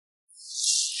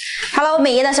Hello，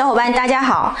 美颜的小伙伴，大家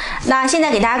好。那现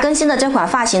在给大家更新的这款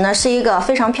发型呢，是一个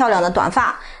非常漂亮的短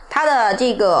发，它的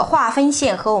这个划分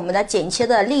线和我们的剪切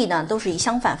的力呢，都是以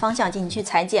相反方向进行去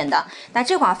裁剪的。那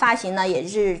这款发型呢，也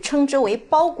是称之为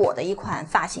包裹的一款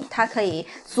发型，它可以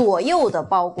左右的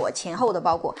包裹，前后的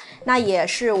包裹。那也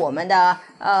是我们的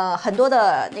很多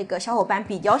的那个小伙伴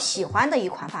比较喜欢的一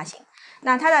款发型。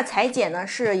那它的裁剪呢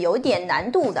是有点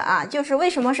难度的啊，就是为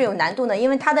什么是有难度呢？因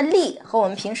为它的力和我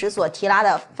们平时所提拉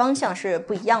的方向是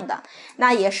不一样的，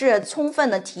那也是充分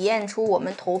的体验出我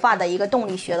们头发的一个动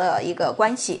力学的一个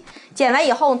关系。剪完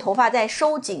以后，头发在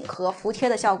收紧和服帖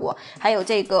的效果，还有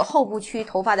这个后部区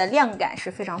头发的亮感是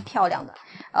非常漂亮的。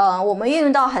我们运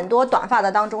用到很多短发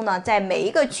的当中呢，在每一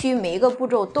个区每一个步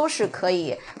骤都是可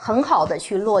以很好的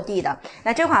去落地的。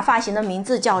那这款发型的名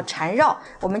字叫缠绕，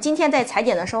我们今天在裁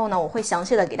剪的时候呢，我会详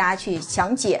细的给大家去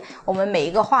讲解我们每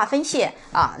一个划分线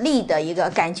力的一个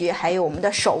感觉，还有我们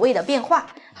的手位的变化。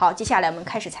好，接下来我们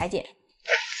开始裁剪。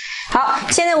好，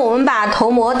现在我们把头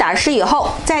模打湿以后，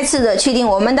再次的确定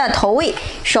我们的头位、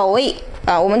手位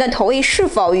我们的头位是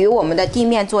否与我们的地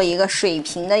面做一个水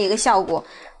平的一个效果，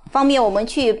方便我们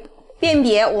去辨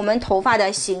别我们头发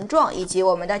的形状以及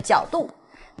我们的角度。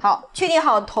好，确定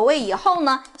好头位以后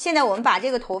呢，现在我们把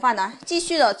这个头发呢，继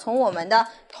续的从我们的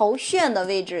头旋的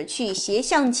位置去斜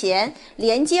向前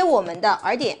连接我们的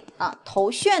耳点头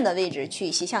旋的位置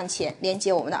去斜向前连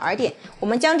接我们的耳点。我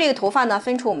们将这个头发呢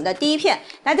分出我们的第一片。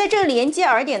那在这连接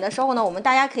耳点的时候呢，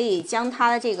大家可以将它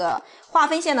的这个划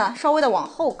分线呢稍微的往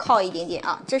后靠一点点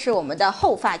这是我们的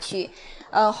后发区。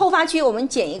后发区我们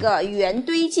剪一个圆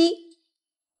堆积。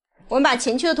我们把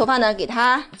前区的头发呢给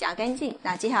它夹干净，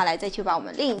那接下来再去把我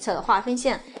们另一侧的划分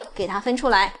线给它分出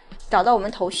来，找到我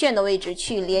们头旋的位置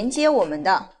去连接我们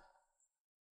的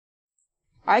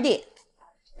耳点，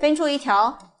分出一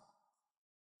条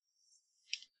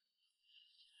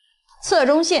侧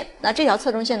中线。那这条侧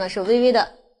中线呢是微微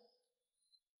的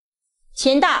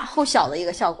前大后小的一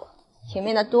个效果，前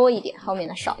面的多一点，后面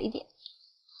的少一点。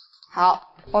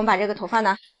好，我们把这个头发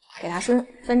呢给它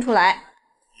分出来。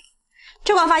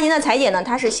这款发型的裁剪呢，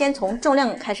它是先从重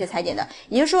量开始裁剪的，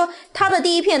也就是说它的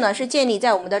第一片呢是建立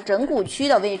在我们的枕骨区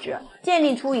的位置，建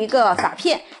立出一个发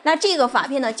片。那这个发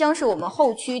片呢将是我们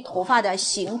后区头发的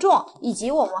形状以及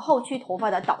我们后区头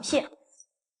发的导线。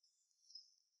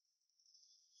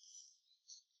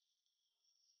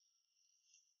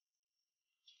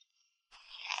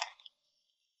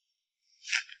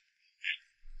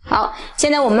好，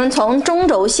现在我们从中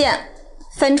轴线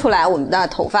分出来我们的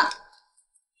头发，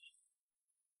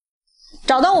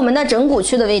找到我们的枕骨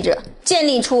区的位置，建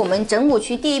立出我们枕骨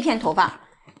区第一片头发。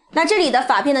那这里的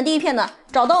发片的第一片呢，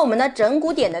找到我们的枕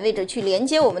骨点的位置去连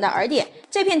接我们的耳点。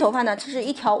这片头发呢，这是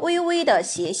一条微微的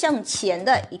斜向前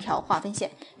的一条划分线，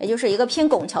也就是一个偏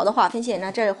拱桥的划分线。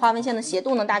那这划分线的斜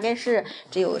度呢，大概是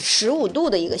只有15度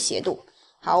的一个斜度。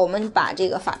好，我们把这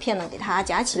个发片呢给它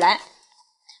夹起来，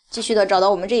继续的找到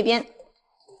我们这边，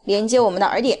连接我们的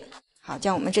耳点。好，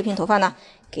将我们这片头发呢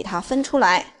给它分出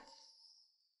来。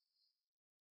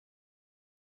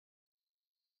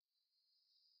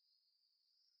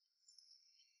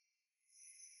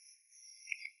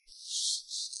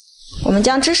我们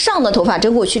将之上的头发，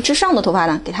枕骨区之上的头发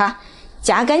呢，给它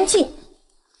夹干净。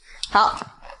好，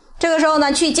这个时候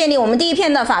呢，去建立我们第一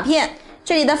片的发片。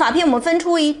这里的发片我们分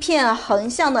出一片横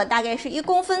向的，大概是1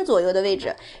公分左右的位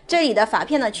置。这里的发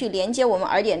片呢，去连接我们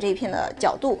耳点这一片的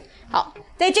角度。好，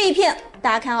在这一片，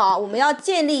大家看好我们要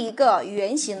建立一个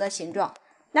圆形的形状。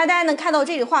那大家能看到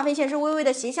这里划分线是微微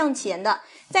的斜向前的，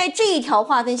在这一条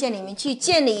划分线里面去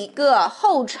建立一个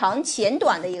后长前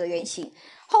短的一个圆形。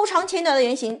后长前短的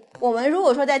圆形，我们如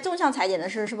果说在纵向裁剪的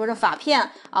是不是发片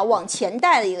往前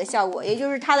带的一个效果，也就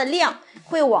是它的量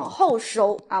会往后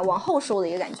收往后收的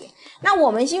一个感觉。那我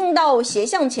们用到斜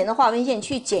向前的划分线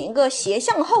去剪一个斜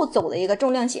向后走的一个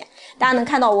重量线，大家能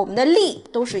看到我们的力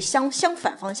都是相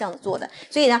反方向的做的，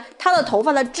所以呢，它的头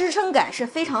发的支撑感是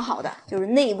非常好的，就是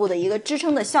内部的一个支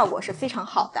撑的效果是非常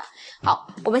好的。好，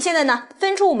我们现在呢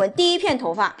分出我们第一片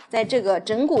头发，在这个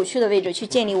枕骨区的位置去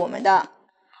建立我们的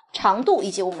长度以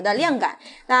及我们的亮感。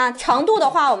那长度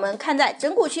的话，我们看在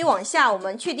枕骨区往下，我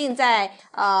们确定在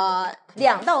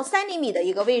2到3厘米的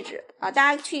一个位置大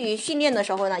家去训练的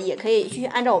时候呢，也可以去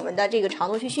按照我们的这个长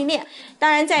度去训练。当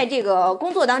然，在这个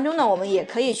工作当中呢，我们也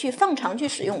可以去放长去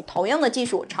使用同样的技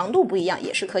术，长度不一样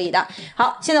也是可以的。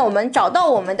好，现在我们找到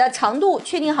我们的长度，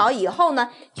确定好以后呢，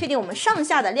确定我们上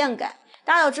下的亮感。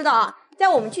大家要知道在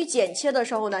我们去剪切的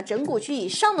时候呢，枕骨区以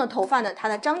上的头发呢，它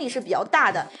的张力是比较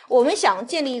大的。我们想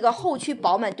建立一个后区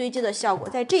饱满堆积的效果，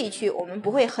在这一区我们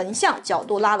不会横向角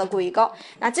度拉得过于高。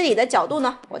那这里的角度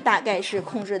呢，我大概是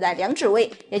控制在2指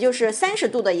位，也就是30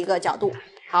度的一个角度。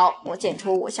好，我剪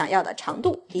出我想要的长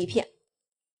度，第一片，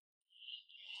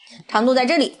长度在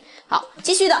这里。好，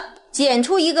继续的剪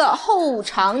出一个后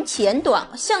长前短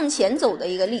向前走的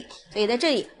一个力，所以在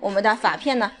这里我们的发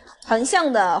片呢横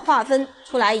向的划分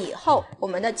出来以后，我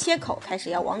们的切口开始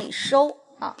要往里收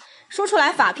啊，收出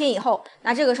来发片以后，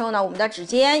那这个时候呢，我们的指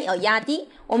尖要压低，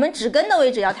我们指根的位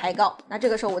置要抬高，那这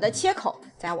个时候我的切口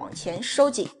再往前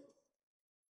收紧，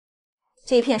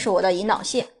这一片是我的引导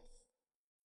线。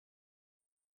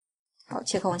好，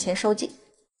切口往前收紧，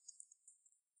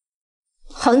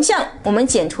横向我们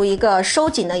剪出一个收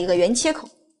紧的一个圆切口，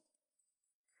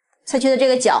侧去的这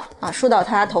个角啊，梳到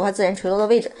它头发自然垂落的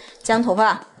位置，将头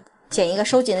发剪一个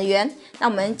收紧的圆。那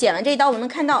我们剪完这一刀，我们能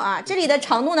看到啊，这里的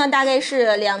长度呢大概是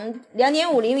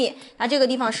2.5厘米，那这个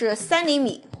地方是3厘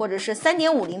米或者是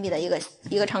3.5厘米的一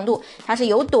个长度，它是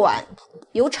由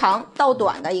长到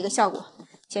短的一个效果。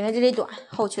前面这里短，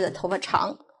后去的头发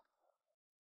长。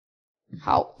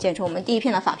好，剪出我们第一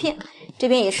片的发片，这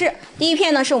边也是第一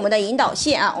片呢是我们的引导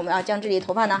线啊，我们要将这里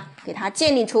头发呢给它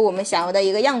建立出我们想要的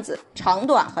一个样子，长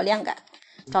短和量感。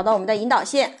找到我们的引导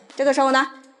线，这个时候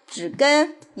呢指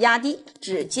根压低，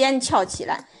指尖翘起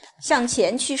来，向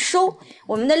前去收。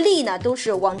我们的力呢都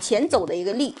是往前走的一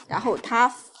个力，然后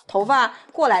它头发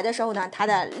过来的时候呢，它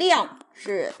的量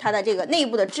是它的这个内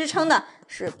部的支撑呢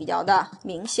是比较的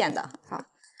明显的。好，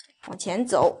往前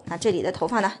走，那这里的头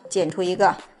发呢剪出一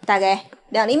个大概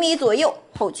2厘米左右，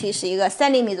后区是一个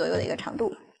3厘米左右的一个长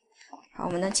度。好，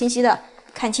我们能清晰的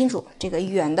看清楚这个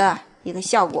圆的一个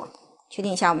效果，确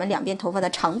定一下我们两边头发的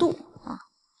长度啊。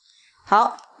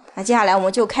好，那接下来我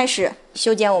们就开始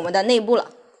修剪我们的内部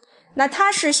了。那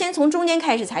它是先从中间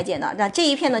开始裁剪的，那这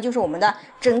一片呢就是我们的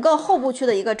整个后部区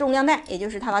的一个重量带，也就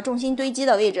是它的重心堆积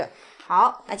的位置。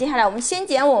好，那接下来我们先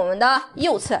剪我们的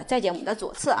右侧，再剪我们的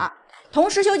左侧啊。同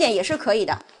时修剪也是可以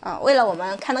的啊，为了我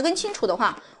们看得更清楚的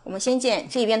话，我们先剪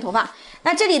这一边头发。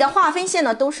那这里的划分线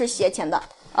呢都是斜前的，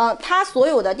它所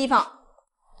有的地方，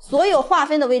所有划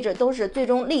分的位置都是最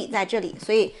终立在这里，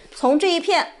所以从这一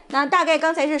片，那大概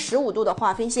刚才是15度的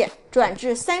划分线，转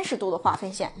至30度的划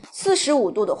分线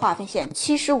，45度的划分线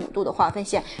，75度的划分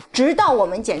线，直到我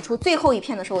们剪出最后一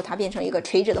片的时候，它变成一个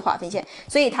垂直的划分线，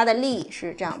所以它的力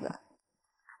是这样的。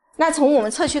那从我们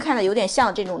侧区看呢，有点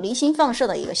像这种离心放射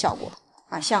的一个效果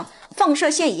啊，像放射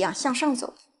线一样向上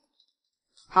走。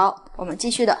好，我们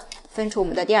继续的分出我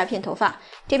们的第二片头发，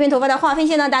这片头发的划分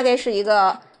线呢，大概是一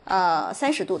个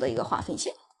30度的一个划分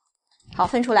线。好，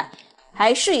分出来，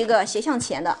还是一个斜向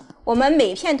前的。我们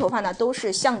每片头发呢都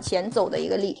是向前走的一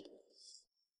个力，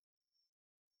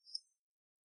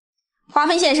划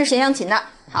分线是斜向前的。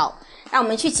好，让我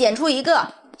们去剪出一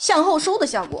个向后收的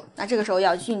效果。那这个时候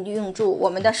要运用住我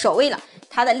们的手位了，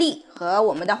它的力和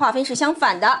我们的划分是相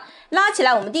反的。拉起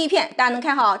来我们第一片，大家能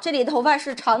看好这里的头发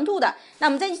是长度的，那我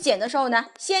们再去剪的时候呢，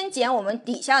先剪我们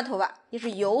底下的头发，就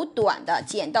是由短的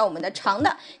剪到我们的长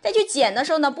的，再去剪的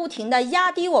时候呢，不停的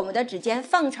压低我们的指尖，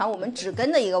放长我们指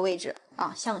根的一个位置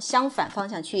啊，向相反方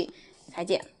向去裁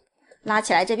剪。拉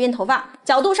起来这边头发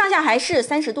角度上下还是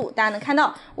30度，大家能看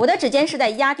到我的指尖是在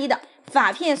压低的，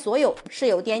发片所有是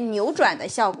有点扭转的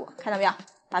效果，看到没有？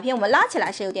发片我们拉起来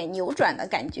是有点扭转的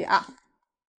感觉啊。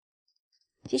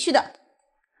继续的，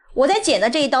我在剪的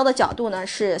这一刀的角度呢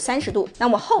是30度，那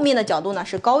么后面的角度呢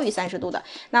是高于30度的。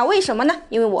那为什么呢？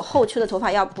因为我后区的头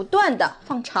发要不断的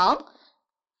放长，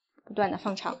不断的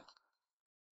放长。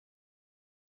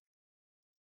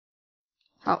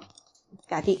好，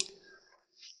压低。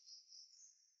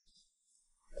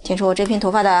剪出我这片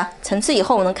头发的层次以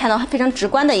后，我能看到非常直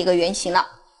观的一个圆形了。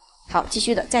好，继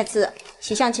续的再次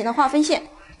斜向前的划分线，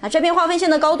那这边划分线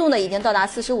的高度呢已经到达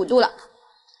45度了，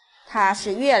它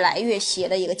是越来越斜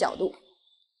的一个角度。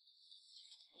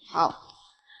好，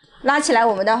拉起来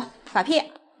我们的发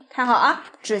片，看好啊，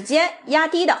指尖压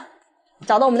低的，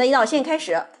找到我们的引导线开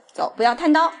始走，不要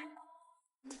探刀。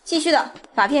继续的，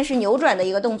发片是扭转的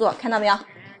一个动作，看到没有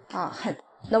啊？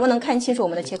能不能看清楚我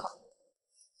们的切口？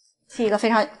是一个非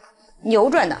常扭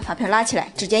转的，发片拉起来，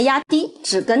指尖压低，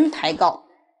指根抬高，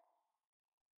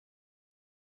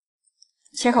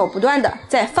切口不断的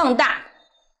在放大。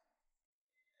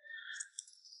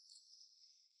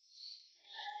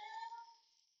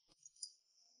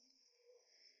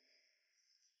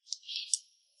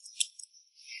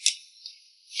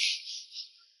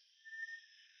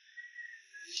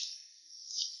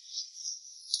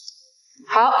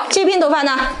好，这片头发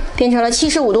呢变成了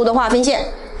75度的划分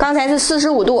线，刚才是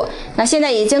45度，那现在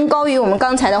已经高于我们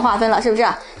刚才的划分了，是不是？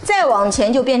再往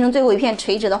前就变成最后一片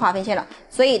垂直的划分线了，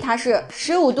所以它是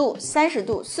15度、30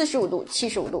度、45度、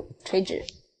75度垂直。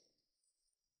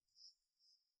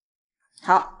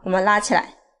好，我们拉起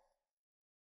来，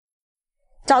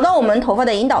找到我们头发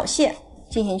的引导线，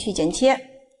进行去剪切，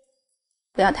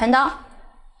不要贪刀，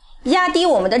压低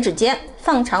我们的指尖，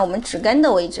放长我们指根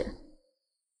的位置，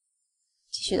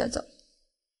继续的走。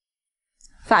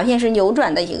发片是扭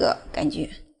转的一个感觉。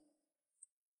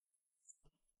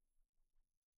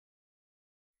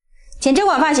剪这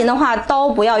款发型的话，刀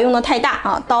不要用的太大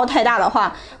啊，刀太大的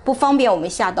话不方便我们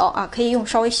下刀啊，可以用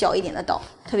稍微小一点的刀，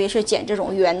特别是剪这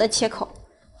种圆的切口。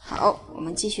好，我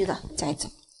们继续的再走，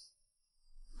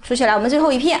梳起来我们最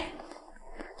后一片，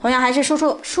同样还是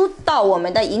梳到我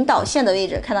们的引导线的位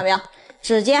置，看到没有？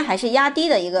指尖还是压低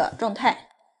的一个状态，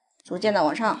逐渐的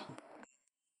往上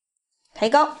抬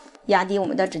高，压低我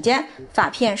们的指尖，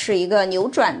发片是一个扭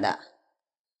转的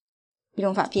一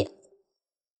种发片。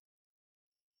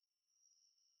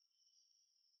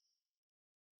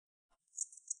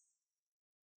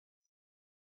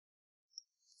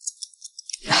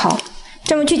好，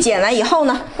这么去剪完以后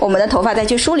呢，我们的头发再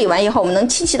去梳理完以后，我们能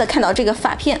清晰的看到这个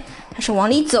发片它是往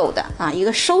里走的啊，一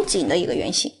个收紧的一个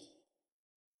圆形。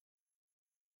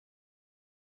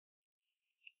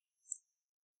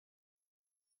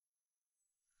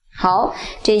好，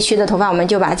这一区的头发我们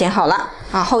就把它剪好了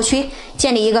啊。后区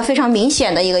建立一个非常明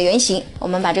显的一个圆形，我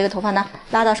们把这个头发呢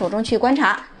拉到手中去观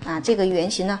察啊，这个圆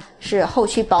形呢是后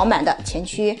区饱满的，前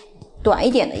区短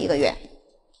一点的一个圆。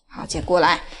好，剪过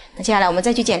来。那接下来我们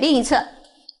再去剪另一侧。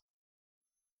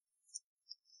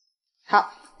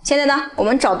好，现在呢，我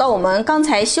们找到我们刚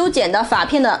才修剪的发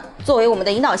片的作为我们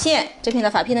的引导线，这片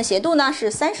的发片的斜度呢是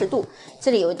30度，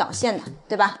这里有导线的，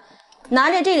对吧？拿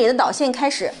着这里的导线开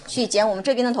始去剪我们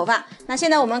这边的头发。那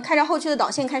现在我们看着后区的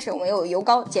导线开始，我们由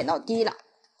高剪到低了。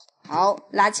好，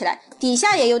拉起来，底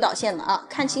下也有导线了啊，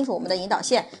看清楚我们的引导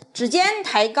线，指尖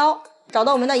抬高，找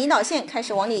到我们的引导线，开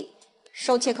始往里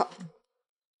收切口。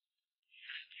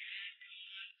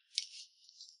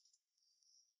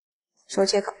收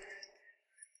切口，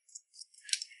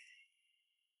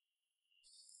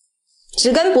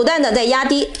指根不断的在压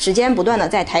低，指尖不断的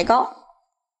在抬高。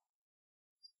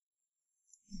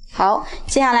好，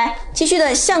接下来继续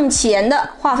的向前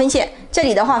的划分线，这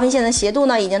里的划分线的斜度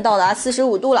呢已经到达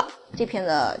45度了，这片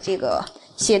的这个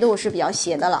斜度是比较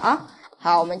斜的了啊。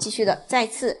好，我们继续的再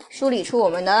次梳理出我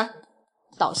们的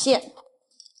导线，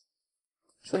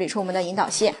梳理出我们的引导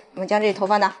线。我们将这头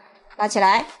发呢拉起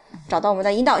来，找到我们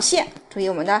的引导线，注意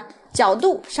我们的角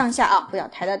度上下啊，不要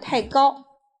抬得太高。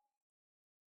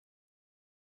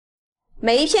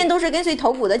每一片都是跟随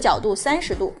头骨的角度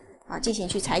30度啊进行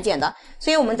去裁剪的，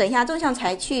所以我们等一下纵向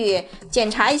裁去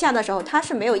检查一下的时候，它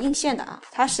是没有硬线的啊，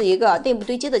它是一个内部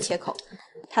堆积的切口，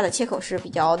它的切口是比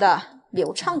较的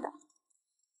流畅的。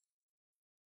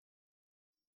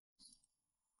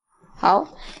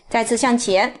好，再次向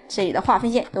前，这里的划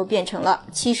分线都变成了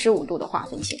75度的划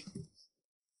分线。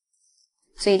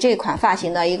所以这款发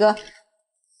型的一个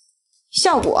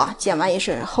效果啊，剪完也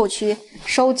是后区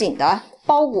收紧的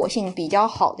包裹性比较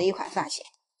好的一款发型。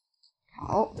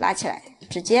好，拉起来，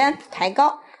指尖抬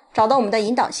高，找到我们的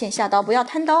引导线，下刀不要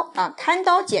贪刀啊，贪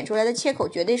刀剪出来的切口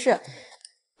绝对是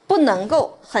不能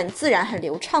够很自然很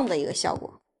流畅的一个效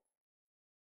果。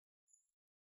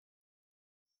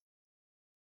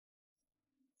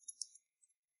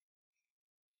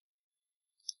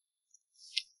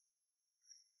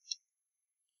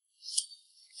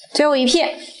最后一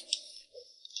片，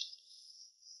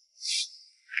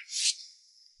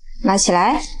拉起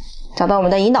来，找到我们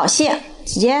的引导线，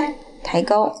指尖抬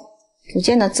高，逐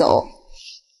渐的走。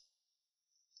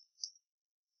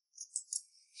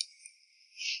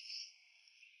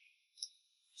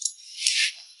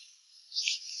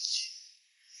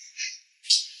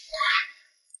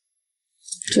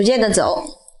逐渐的走，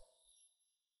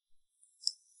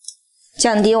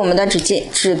降低我们的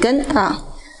指根啊。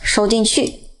收进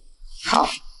去。好，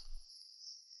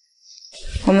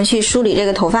我们去梳理这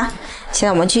个头发。现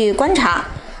在我们去观察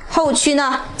后区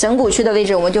呢，枕骨区的位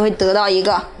置，我们就会得到一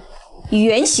个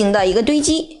圆形的一个堆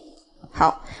积。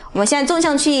好，我们现在纵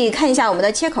向去看一下我们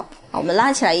的切口。我们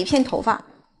拉起来一片头发，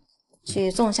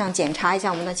去纵向检查一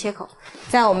下我们的切口，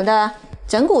在我们的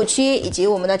枕骨区以及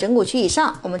我们的枕骨区以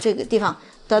上，我们这个地方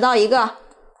得到一个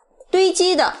堆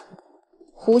积的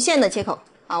弧线的切口。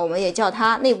啊，我们也叫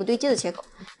它内部堆积的切口。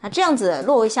那这样子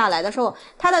落位下来的时候，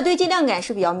它的堆积量感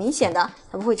是比较明显的，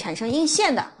它不会产生硬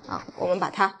线的啊。我们把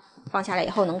它放下来以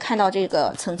后，能看到这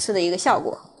个层次的一个效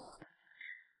果。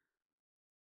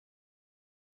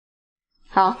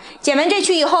好，剪完这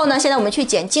区以后呢，现在我们去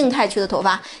剪静态区的头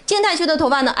发。静态区的头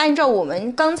发呢，按照我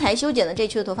们刚才修剪的这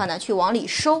区的头发呢，去往里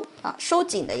收啊，收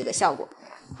紧的一个效果。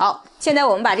好，现在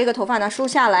我们把这个头发呢梳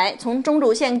下来，从中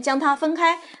轴线将它分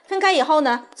开。分开以后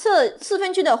呢，四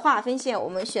分区的划分线，我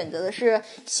们选择的是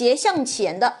斜向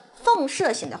前的放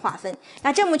射型的划分。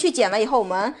那这么去剪完以后，我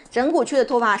们枕骨区的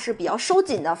头发是比较收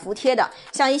紧的、服帖的，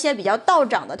像一些比较倒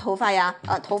长的头发呀，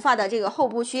头发的这个后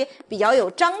部区比较有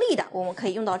张力的，我们可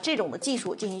以用到这种的技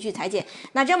术进行去裁剪。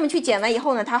那这么去剪完以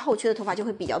后呢，它后区的头发就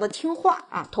会比较的听话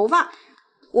啊，头发。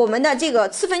我们的这个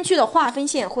次分区的划分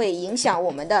线会影响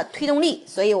我们的推动力，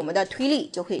所以我们的推力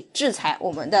就会制裁我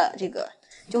们的这个，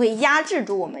就会压制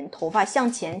住我们头发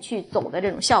向前去走的这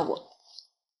种效果。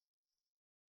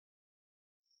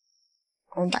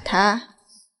我们把它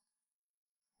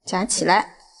夹起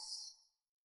来。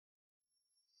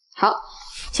好，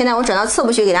现在我转到侧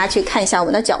部区，给大家去看一下我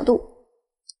们的角度。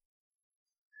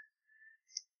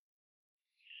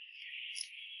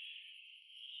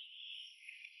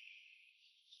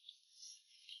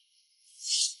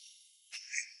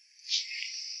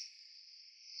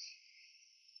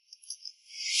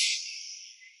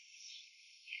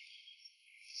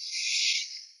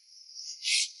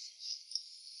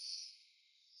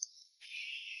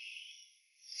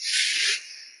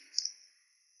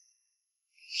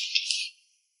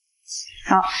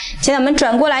好，现在我们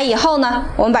转过来以后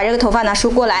呢，我们把这个头发呢梳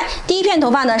过来。第一片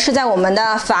头发呢是在我们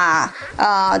的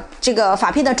这个发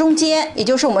片的中间，也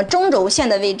就是我们中轴线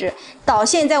的位置。导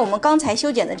线在我们刚才修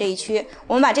剪的这一区，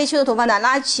我们把这一区的头发呢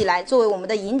拉起来，作为我们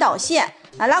的引导线。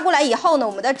拉过来以后呢，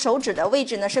我们的手指的位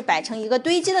置呢是摆成一个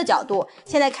堆积的角度。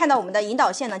现在看到我们的引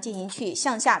导线呢进行去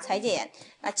向下裁剪。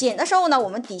剪的时候呢，我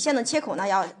们底线的切口呢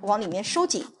要往里面收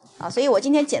紧啊。所以我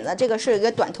今天剪的这个是一个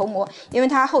短头模，因为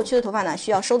它后区的头发呢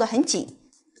需要收得很紧。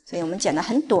所以我们剪得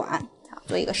很短，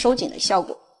做一个收紧的效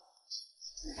果。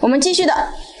我们继续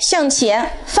的向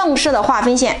前放射的划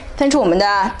分线，分出我们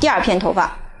的第二片头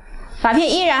发，发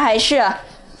片依然还是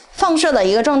放射的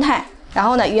一个状态。然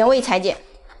后呢，原位裁剪，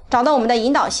找到我们的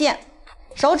引导线，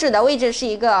手指的位置是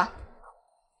一个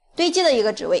堆积的一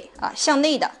个指位啊，向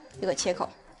内的一个切口。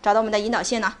找到我们的引导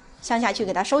线呢，向下去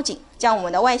给它收紧，将我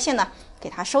们的外线呢给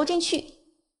它收进去。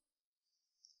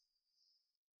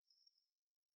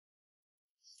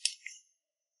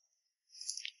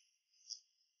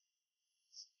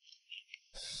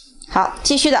好，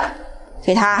继续的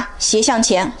给它斜向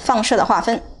前放射的划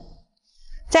分。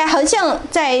在横向，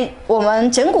在我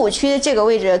们枕骨区这个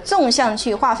位置纵向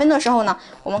去划分的时候呢，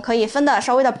我们可以分的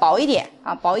稍微的薄一点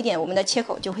啊，薄一点，我们的切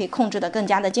口就会控制的更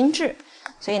加的精致。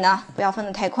所以呢，不要分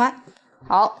的太宽。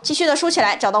好，继续的梳起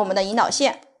来，找到我们的引导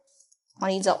线，往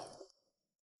里走。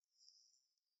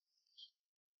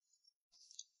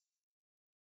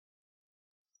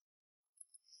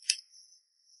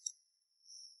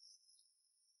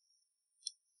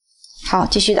好，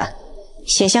继续的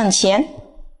斜向前，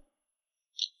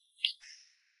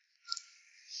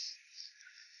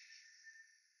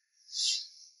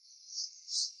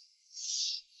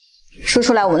梳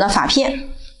出来我们的发片，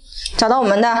找到我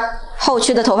们的后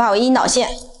区的头发为引导线，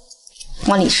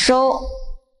往里收，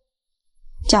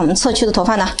将我们侧区的头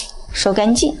发呢收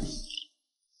干净。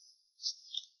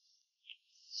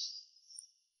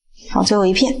好，最后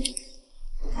一片，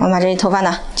我们把这些头发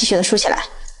呢继续的梳起来，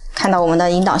看到我们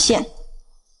的引导线。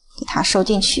给它收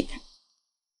进去。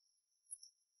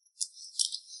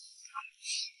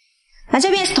那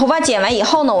这边头发剪完以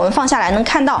后呢，我们放下来能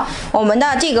看到我们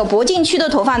的这个脖颈区的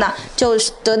头发呢，就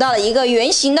得到了一个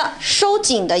圆形的收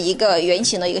紧的一个圆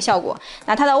形的一个效果。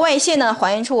那它的外线呢，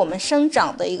还原出我们生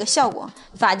长的一个效果，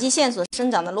发际线所生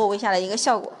长的落位下的一个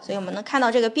效果。所以我们能看到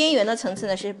这个边缘的层次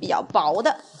呢是比较薄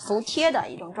的、服帖的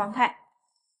一种状态。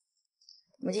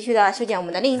我们继续的修剪我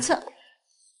们的另一侧。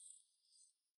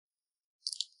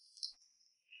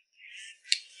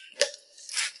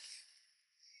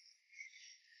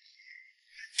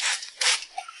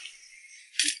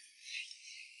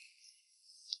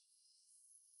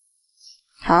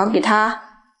好，给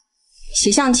它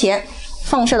斜向前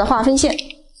放射的划分线，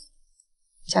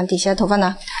将底下的头发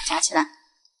呢给它夹起来，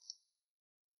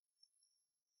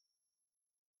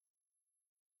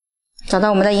找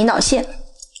到我们的引导线，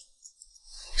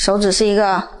手指是一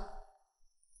个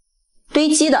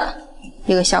堆积的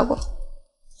一个效果，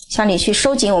向里去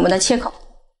收紧我们的切口。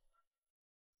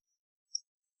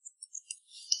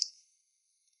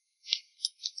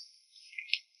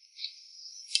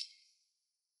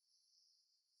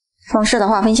放射的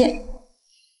划分线，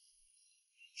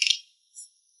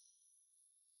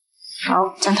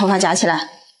好，将头发夹起来，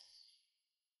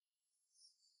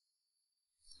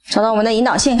找到我们的引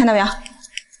导线，看到没有？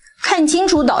看清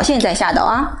楚导线再下刀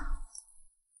啊！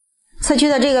侧区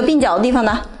的这个鬓角的地方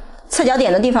呢，侧角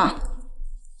点的地方，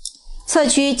侧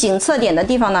区颈侧点的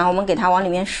地方呢，我们给它往里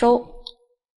面收。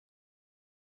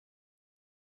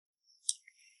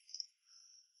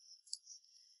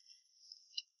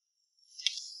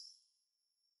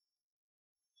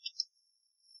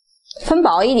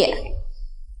薄一点，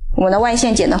我们的外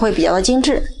线剪得会比较的精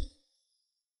致。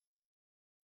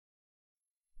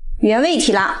原位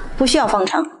提拉，不需要放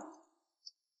长。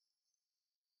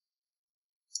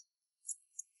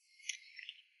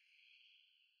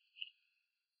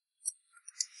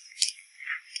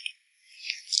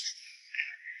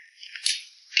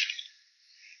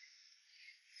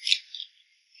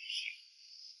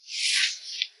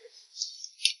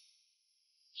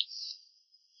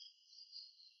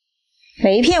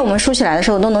每一片我们梳起来的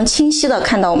时候，都能清晰的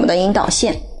看到我们的引导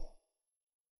线。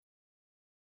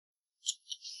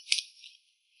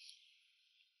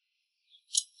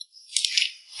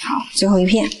好，最后一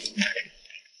片，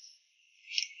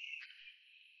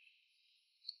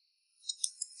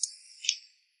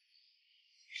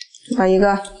找到一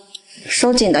个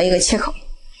收紧的一个切口。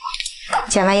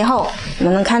剪完以后，我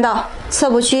们能看到侧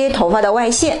部区头发的外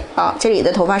线啊，这里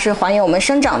的头发是还原我们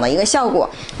生长的一个效果。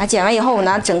那剪完以后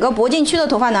呢，整个脖颈区的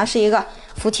头发呢是一个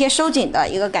服帖收紧的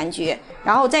一个感觉。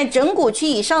然后在枕骨区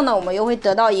以上呢，我们又会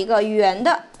得到一个圆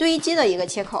的堆积的一个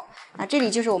切口。那这里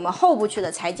就是我们后部区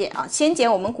的裁剪啊，先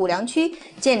剪我们骨梁区，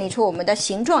建立出我们的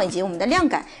形状以及我们的量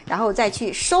感，然后再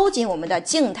去收紧我们的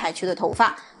静态区的头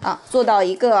发啊，做到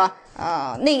一个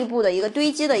内部的一个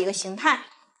堆积的一个形态。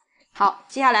好，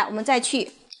接下来我们再去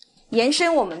延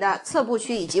伸我们的侧部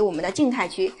区以及我们的静态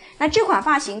区。那这款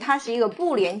发型它是一个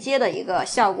不连接的一个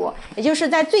效果，也就是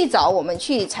在最早我们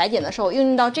去裁剪的时候，运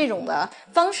用到这种的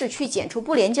方式去剪出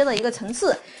不连接的一个层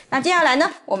次。那接下来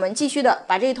呢，我们继续的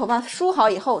把这个头发梳好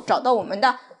以后，找到我们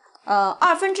的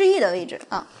1/2的位置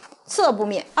啊，侧部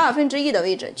面1/2的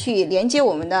位置去连接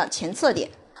我们的前侧点。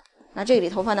那这里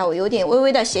头发呢，我有点微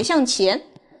微的斜向前，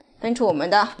分出我们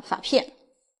的发片。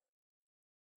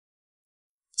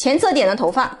前侧点的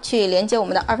头发去连接我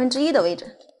们的1/2的位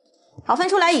置。好，分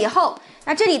出来以后，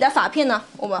那这里的发片呢，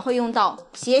我们会用到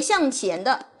斜向前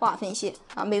的划分线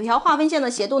啊，每条划分线的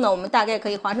斜度呢，我们大概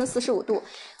可以划成45度，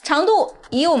长度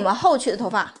以我们后区的头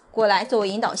发过来作为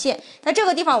引导线。那这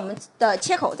个地方我们的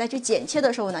切口再去剪切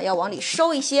的时候呢，要往里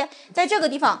收一些，在这个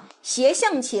地方斜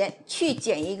向前去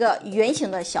剪一个圆形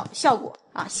的效果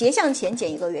啊，斜向前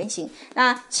剪一个圆形，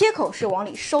那切口是往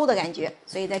里收的感觉，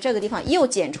所以在这个地方又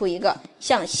剪出一个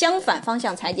向相反方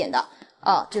向裁剪的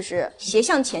就是斜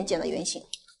向前剪的圆形，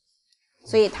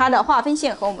所以它的划分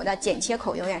线和我们的剪切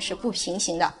口永远是不平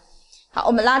行的。好，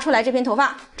我们拉出来这片头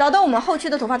发，找到我们后区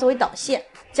的头发作为导线，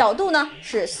角度呢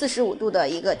是45度的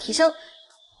一个提升，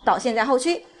导线在后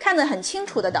区，看得很清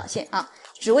楚的导线啊，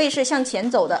指位是向前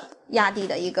走的，压低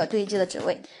的一个堆积的指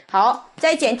位。好，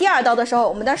在剪第2刀的时候，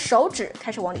我们的手指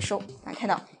开始往里收，来看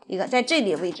到一个在这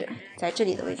里的位置，在这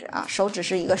里的位置啊，手指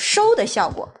是一个收的效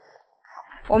果。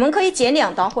我们可以剪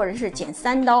2刀或者是剪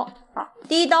3刀啊，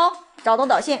第1刀找到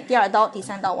导线，第2刀、第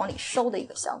3刀往里收的一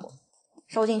个效果，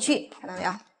收进去，看到没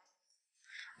有？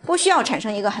不需要产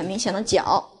生一个很明显的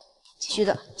角，继续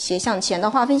的斜向前的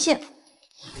划分线，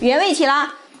原位提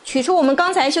拉，取出我们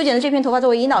刚才修剪的这片头发作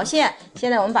为引导线。现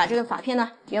在我们把这个发片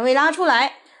呢原位拉出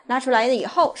来，拉出来了以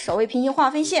后，手位平行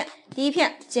划分线，第一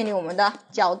片建立我们的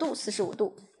角度45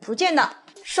度，逐渐的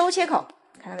收切口，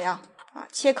看到没有啊？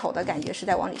切口的感觉是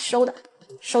在往里收的，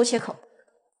收切口，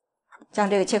将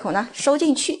这个切口呢收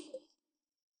进去。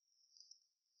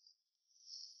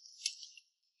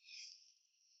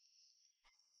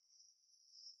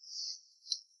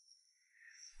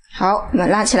好，我们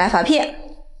拉起来发片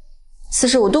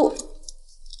45度，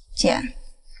剪，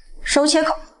收切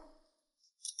口，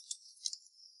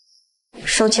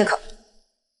收切口，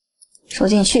收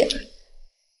进去。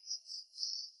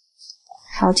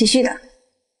好，继续的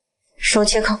收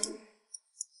切口，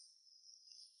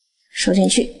收进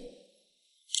去。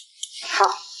好，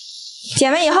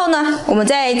剪完以后呢，我们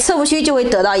在侧部区就会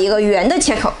得到一个圆的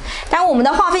切口。但我们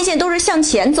的划分线都是向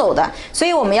前走的，所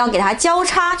以我们要给它交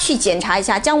叉去检查一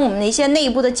下，将我们的一些内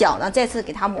部的角呢再次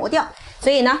给它磨掉。所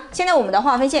以呢，现在我们的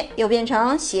划分线又变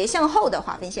成斜向后的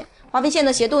划分线，划分线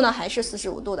的斜度呢还是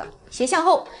45度的，斜向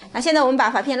后。那现在我们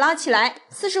把发片拉起来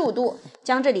45度，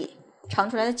将这里长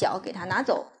出来的角给它拿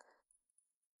走。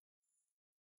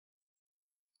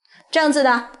这样子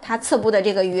呢，它侧部的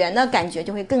这个圆的感觉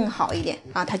就会更好一点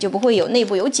啊，它就不会有内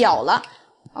部有角了。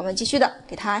我们继续的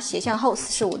给它斜向后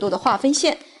45度的划分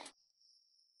线，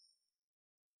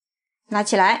拿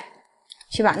起来，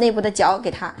去把内部的角给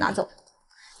它拿走。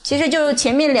其实就是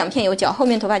前面2片有角，后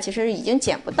面头发其实已经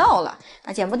剪不到了。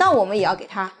那剪不到，我们也要给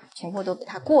它全部都给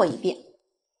它过一遍，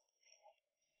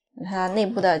它内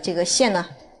部的这个线呢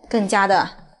更加的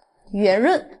圆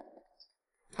润。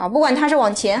好，不管它是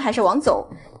往前还是往走，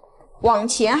往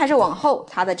前还是往后，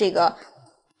它的这个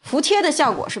服帖的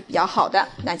效果是比较好的。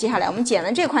那接下来我们剪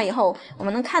了这块以后，我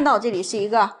们能看到这里是一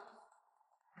个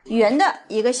圆的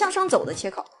一个向上走的切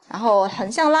口，然后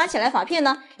横向拉起来发片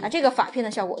呢，那这个发片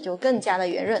的效果就更加的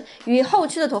圆润，与后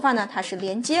区的头发呢它是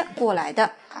连接过来的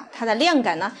啊，它的量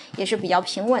感呢也是比较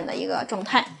平稳的一个状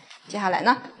态。接下来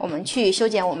呢，我们去修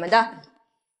剪我们的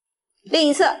另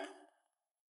一侧。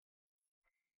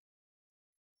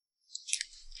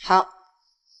好，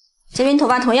这边头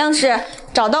发同样是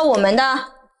找到我们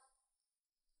的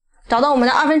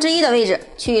1/2的位置，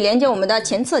去连接我们的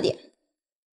前侧点。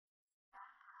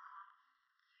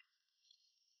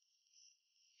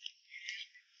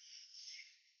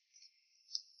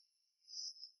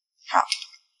好，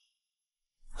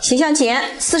斜向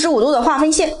前45度的划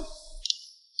分线，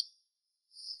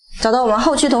找到我们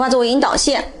后区头发作为引导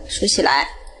线，梳起来，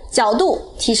角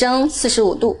度提升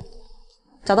45度。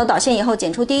找到导线以后，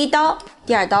剪出第一刀、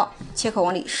第二刀，切口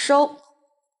往里收，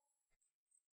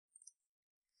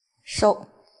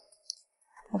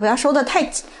不要收的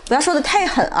太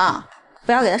狠啊，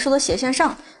不要给它收到斜线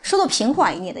上，收的平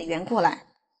缓一点的圆过来。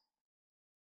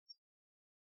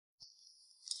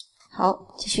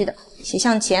好，继续的斜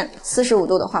向前45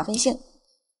度的划分线，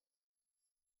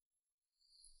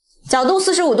角度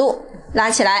45度，拉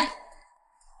起来，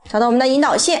找到我们的引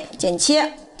导线，剪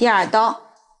切，第二刀。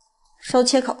收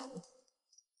切口，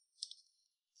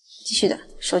继续的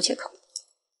收切口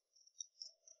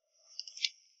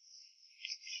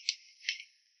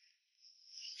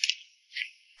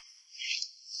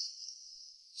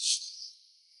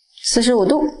，45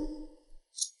度，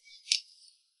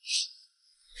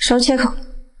收切口，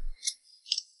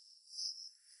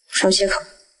收切口，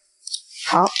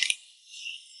好，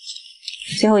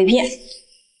最后一片，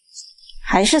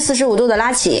还是45度的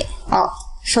拉起，好，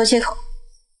收切口。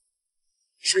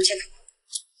收切口，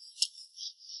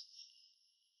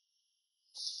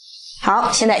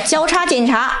好，现在交叉检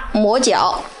查磨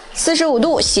角，45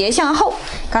度斜向后，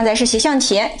刚才是斜向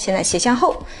前，现在斜向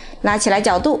后，拉起来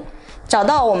角度，找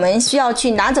到我们需要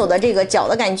去拿走的这个角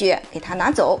的感觉，给它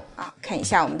拿走啊，看一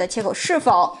下我们的切口是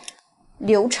否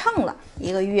流畅了，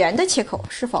一个圆的切口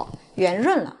是否圆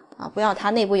润了啊，不要它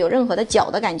内部有任何的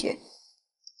角的感觉。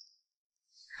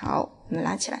好，我们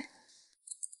拉起来。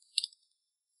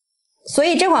所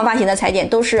以这款发型的裁剪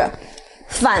都是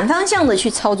反方向的去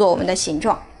操作我们的形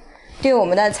状，对我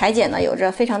们的裁剪呢有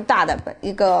着非常大的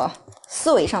一个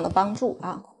思维上的帮助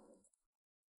啊。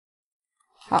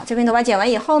好，这边头发剪完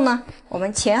以后呢，我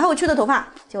们前后区的头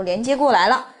发就连接过来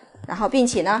了，然后并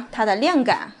且呢它的量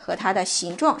感和它的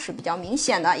形状是比较明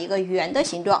显的一个圆的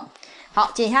形状。好，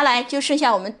剪下来就剩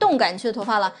下我们动感区的头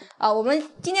发了我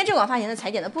们今天这款发型的裁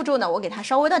剪的步骤呢，我给它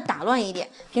稍微的打乱一点。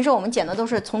平时我们剪的都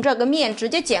是从这个面直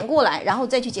接剪过来，然后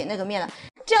再去剪那个面的，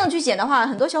这样去剪的话，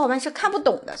很多小伙伴是看不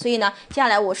懂的。所以呢，接下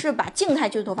来我是把静态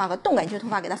区的头发和动感区的头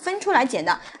发给它分出来剪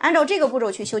的，按照这个步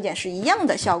骤去修剪是一样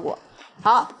的效果。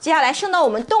好，接下来剩到我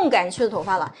们动感区的头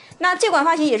发了。那这款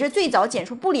发型也是最早剪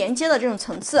出不连接的这种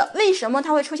层次。为什么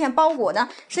它会出现包裹呢？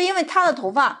是因为它的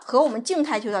头发和我们静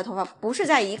态区的头发不是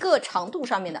在一个长度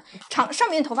上面的，上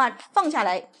面的头发放下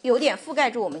来有点覆盖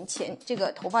住我们前这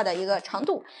个头发的一个长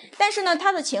度，但是呢，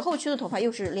它的前后区的头发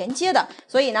又是连接的，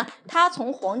所以呢，它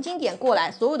从黄金点过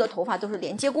来，所有的头发都是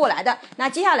连接过来的。那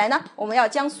接下来呢，我们要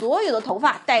将所有的头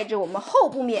发带着我们后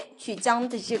部面去将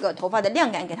这个头发的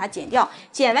量感给它剪掉，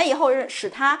剪完以后使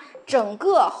它整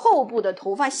个后部的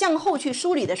头发向后去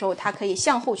梳理的时候，它可以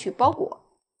向后去包裹，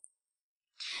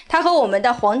它和我们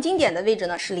的黄金点的位置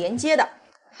呢是连接的。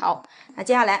好，那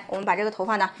接下来我们把这个头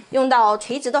发呢用到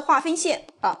垂直的划分线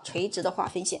垂直的划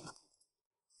分线，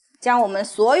将我们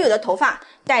所有的头发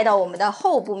带到我们的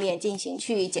后部面进行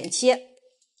去剪切。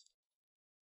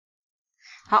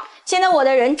好，现在我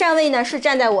的人站位呢是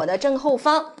站在我的正后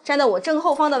方，站在我正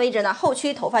后方的位置呢，后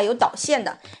区头发有导线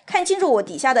的，看清楚我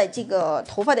底下的这个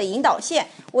头发的引导线，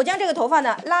我将这个头发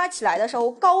呢拉起来的时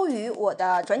候高于我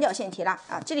的转角线提拉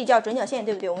这里叫转角线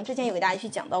对不对？我们之前有给大家去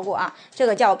讲到过这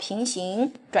个叫平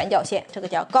行转角线，这个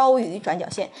叫高于转角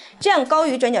线，这样高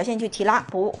于转角线去提拉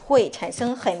不会产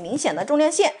生很明显的重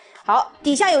量线。好，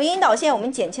底下有引导线，我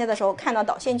们剪切的时候看到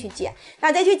导线去剪，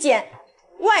那再去剪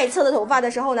外侧的头发的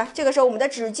时候呢，这个时候我们的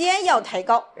指尖要抬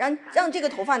高，让这个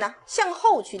头发呢向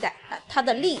后去带它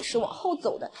的力是往后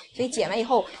走的，所以剪完以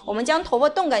后，我们将头发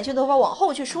动感区头发往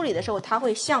后去梳理的时候，它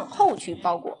会向后去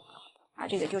包裹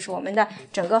这个就是我们的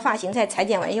整个发型在裁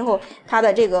剪完以后，它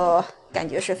的这个感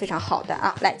觉是非常好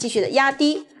的来继续的压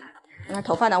低，让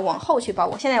头发呢往后去包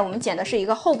裹。现在我们剪的是一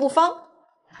个后部方，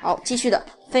好，继续的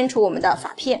分出我们的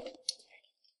发片，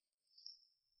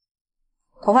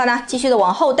头发呢继续的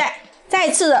往后带。再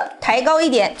次的抬高一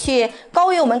点，去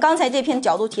高于我们刚才这片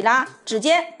角度提拉，指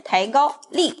尖抬高，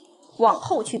力往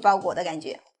后去包裹的感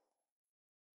觉。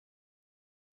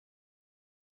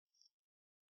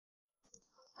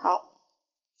好，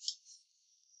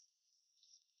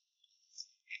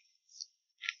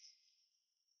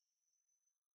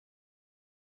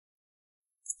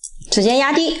指尖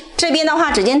压低，这边的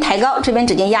话指尖抬高，这边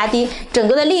指尖压低，整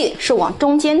个的力是往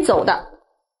中间走的。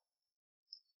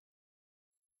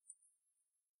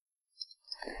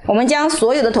我们将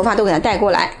所有的头发都给它带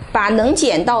过来，把能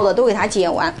剪到的都给它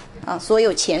剪完啊！所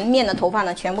有前面的头发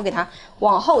呢，全部给它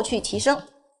往后去提升。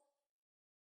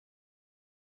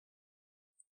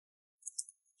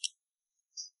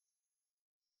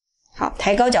好，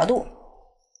抬高角度，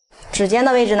指尖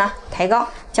的位置呢抬高，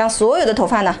将所有的头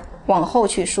发呢往后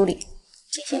去梳理，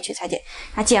进行去裁剪。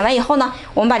啊，剪完以后呢，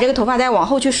我们把这个头发再往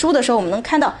后去梳的时候，我们能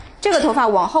看到这个头发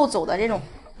往后走的这种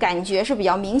感觉是比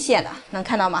较明显的，能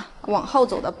看到吗？往后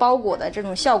走的包裹的这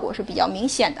种效果是比较明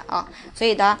显的啊，所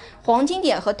以的黄金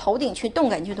点和头顶去动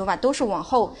感区头发都是往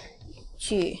后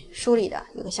去梳理的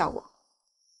一个效果。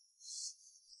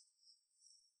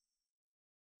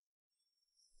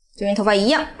这边头发一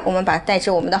样，我们把它带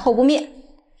至我们的后部面，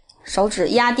手指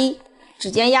压低，指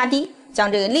尖压低，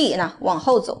将这个力呢往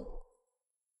后走。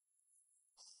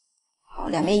好，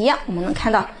两边一样，我们能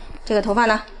看到这个头发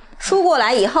呢梳过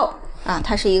来以后。啊，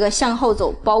它是一个向后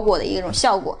走包裹的一种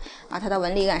效果啊，它的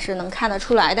纹理感是能看得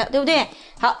出来的，对不对？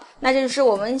好，那这就是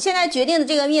我们现在决定的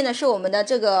这个面呢，是我们的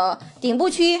这个顶部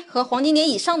区和黄金点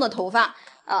以上的头发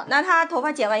啊。那它头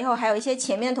发剪完以后，还有一些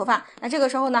前面的头发，那这个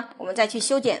时候呢，我们再去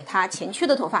修剪它前区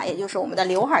的头发，也就是我们的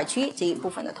刘海区这一部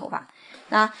分的头发。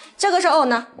那这个时候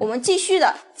呢，我们继续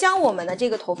的将我们的这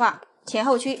个头发前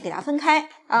后区给它分开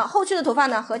啊，后区的头发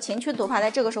呢和前区的头发在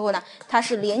这个时候呢，它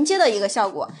是连接的一个效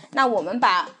果。那我们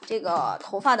把这个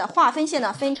头发的划分线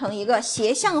呢分成一个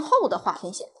斜向后的划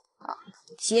分线啊，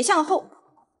斜向后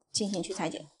进行去裁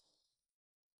剪。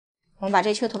我们把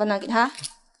这区的头发呢给它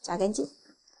夹干净，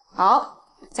好，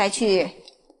再去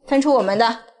分出我们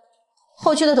的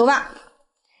后区的头发。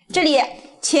这里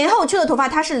前后区的头发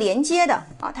它是连接的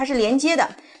啊，它是连接的。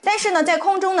但是呢，在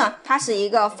空中呢，它是一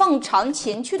个放长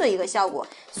前区的一个效果，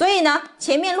所以呢，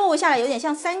前面落下来有点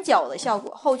像三角的效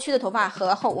果，后区的头发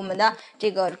和我们的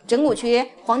这个枕骨区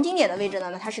黄金点的位置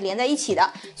呢，它是连在一起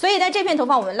的。所以在这片头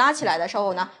发我们拉起来的时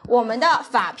候呢，我们的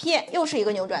发片又是一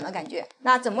个扭转的感觉。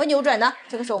那怎么扭转呢？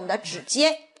这个是我们的指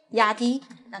尖压低，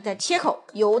那在切口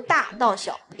由大到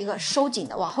小一个收紧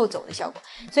的往后走的效果。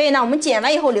所以呢，我们剪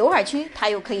完以后，刘海区它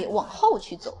又可以往后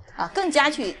去走啊，更加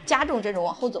去加重这种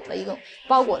往后走的一种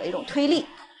包裹的一种推力。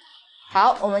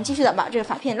好，我们继续的把这个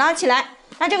发片拉起来。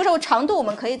那这个时候长度我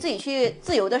们可以自己去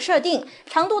自由的设定，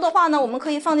长度的话呢，我们可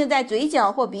以放在嘴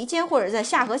角或鼻尖或者在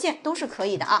下颌线都是可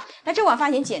以的啊。那这款发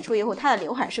型剪出以后，它的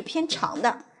刘海是偏长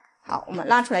的。好，我们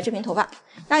拉出来这片头发。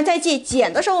那在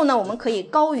剪的时候呢，我们可以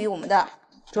高于我们的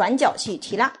转角去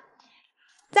提拉，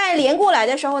在连过来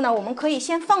的时候呢，我们可以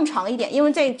先放长一点，因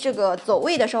为在这个走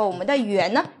位的时候，我们的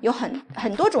圆呢有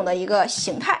很多种的一个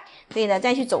形态，所以呢，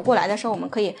再去走过来的时候，我们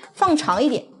可以放长一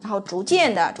点，然后逐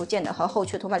渐的和后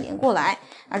区头发连过来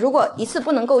啊。如果一次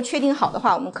不能够确定好的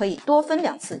话，我们可以多分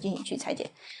2次进行去裁剪。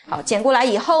好，剪过来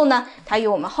以后呢，它与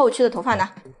我们后区的头发呢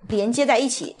连接在一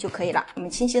起就可以了。我们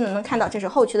清晰的能看到，这是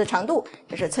后区的长度，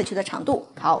这是侧区的长度。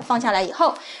好，放下来以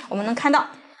后，我们能看到。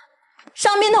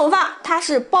上边头发它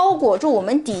是包裹住我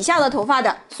们底下的头发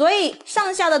的，所以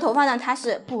上下的头发呢它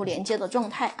是不连接的状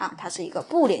态啊，它是一个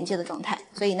不连接的状态。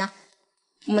所以呢，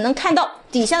我们能看到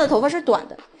底下的头发是短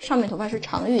的，上面头发是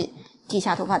长于底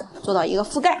下头发的，做到一个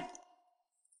覆盖。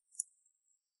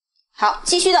好，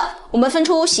继续的，我们分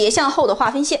出斜向后的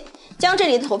划分线，将这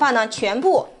里的头发呢全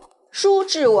部梳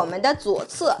至我们的左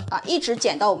侧啊，一直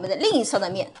剪到我们的另一侧的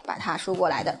面，把它梳过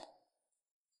来的。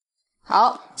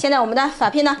好，现在我们的发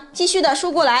片呢，继续的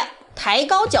梳过来，抬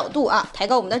高角度啊，抬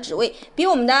高我们的指位，比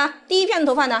我们的第一片的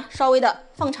头发呢稍微的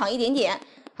放长一点点。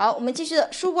好，我们继续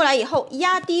的梳过来以后，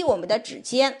压低我们的指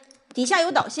尖，底下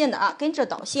有导线的啊，跟着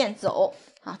导线走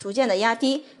啊，逐渐的压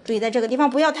低。注意在这个地方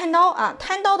不要摊刀啊，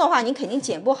摊刀的话你肯定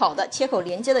剪不好的，切口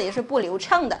连接的也是不流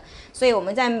畅的。所以我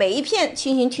们在每一片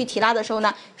轻轻去提拉的时候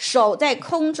呢，手在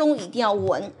空中一定要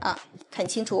稳啊，看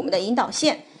清楚我们的引导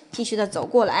线，继续的走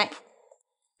过来。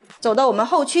走到我们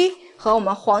后区和我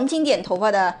们黄金点头发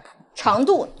的长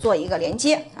度做一个连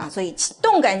接啊，所以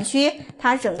动感区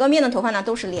它整个面的头发呢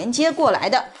都是连接过来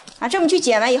的啊。这么去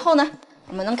剪完以后呢，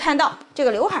我们能看到这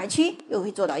个刘海区又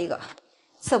会做到一个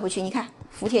侧部区，你看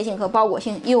服帖性和包裹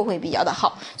性又会比较的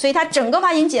好，所以它整个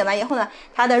发型剪完以后呢，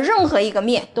它的任何一个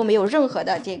面都没有任何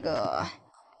的这个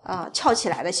翘起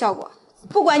来的效果，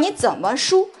不管你怎么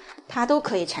梳，它都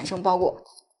可以产生包裹。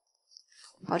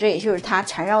好，这也就是它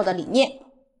缠绕的理念。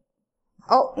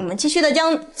好，我们继续的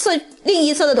将另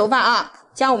一侧的头发啊，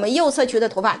将我们右侧区的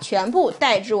头发全部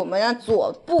带至我们的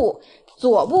左部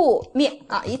左部面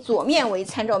啊，以左面为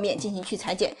参照面进行去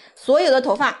裁剪，所有的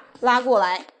头发拉过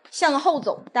来向后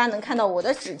走，大家能看到我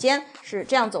的指尖是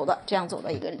这样走的，这样走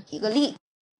的一个力。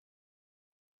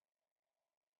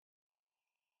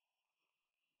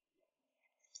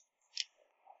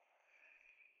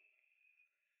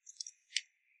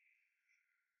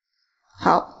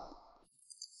好，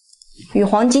与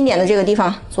黄金点的这个地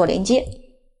方做连接，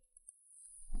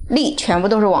力全部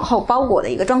都是往后包裹的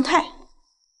一个状态。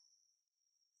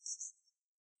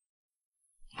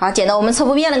好，剪到我们侧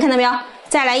部边了，看到没有？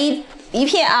再来一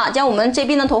片啊，将我们这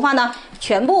边的头发呢，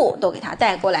全部都给它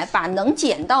带过来，把能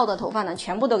剪到的头发呢，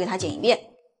全部都给它剪一遍。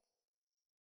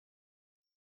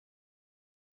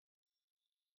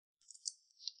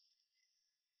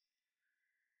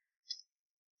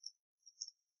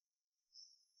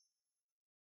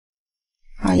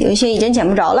啊，有一些已经剪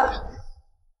不着了，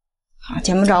好，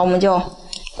剪不着我们就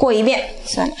过一遍，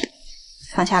算了，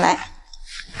放下来。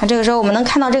那这个时候我们能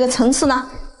看到这个层次呢，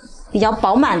比较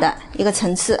饱满的一个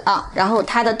层次啊，然后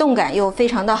它的动感又非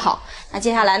常的好。那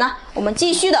接下来呢，我们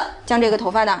继续的将这个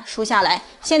头发呢梳下来。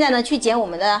现在呢，去剪我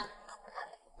们的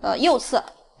右侧，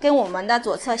跟我们的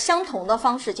左侧相同的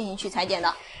方式进行去裁剪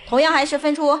的。同样还是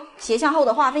分出斜向后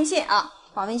的划分线啊，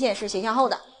划分线是斜向后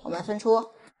的，我们分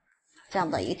出这样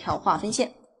的一条划分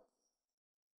线，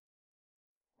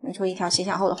分出一条斜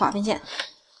向后的划分线。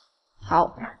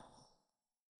好。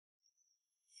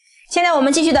现在我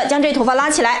们继续的将这头发拉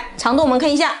起来，长度我们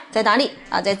看一下在哪里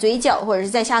啊，在嘴角或者是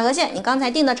在下颌线，你刚才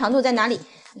定的长度在哪里，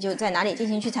就在哪里进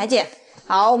行去裁剪。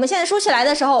好，我们现在梳起来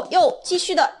的时候，又继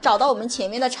续的找到我们前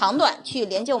面的长短，去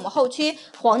连接我们后区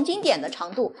黄金点的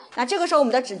长度。那这个时候我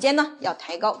们的指尖呢要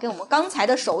抬高，跟我们刚才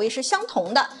的手位是相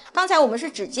同的。刚才我们是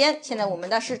指尖，现在我们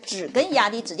的是指根压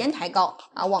低，指尖抬高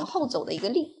啊，往后走的一个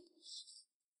力。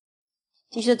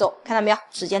继续的走，看到没有？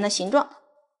指尖的形状。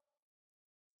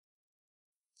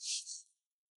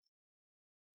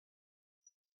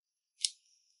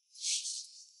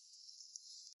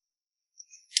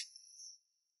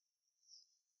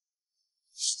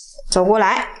走过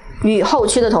来，与后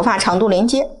区的头发长度连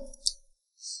接。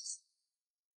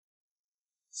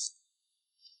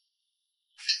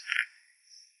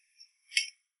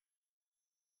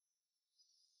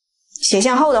斜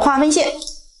向后的划分线。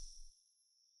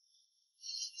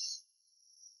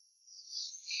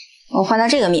我换到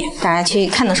这个面，大家去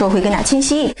看的时候会更加清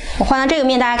晰一点。我换到这个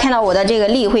面，大家看到我的这个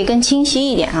力会更清晰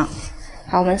一点啊。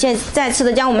好，我们再次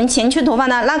的将我们前区的头发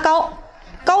呢拉高，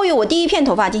高于我第一片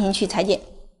头发进行去裁剪。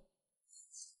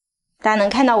大家能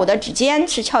看到我的指尖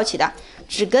是翘起的，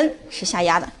指根是下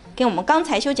压的，跟我们刚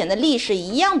才修剪的力是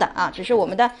一样的啊，只是我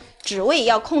们的指位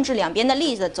要控制两边的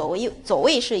力的走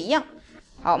位是一样。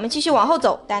好，我们继续往后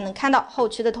走，大家能看到后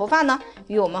区的头发呢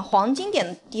与我们黄金点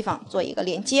的地方做一个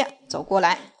连接，走过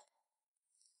来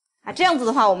啊，这样子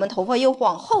的话，我们头发又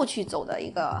往后去走的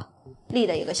一个力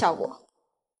的一个效果。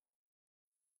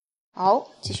好，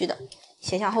继续的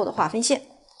斜向后的划分线，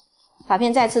发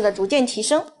片再次的逐渐提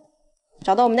升。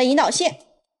找到我们的引导线，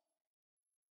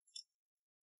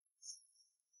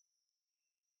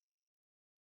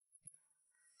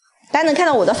大家能看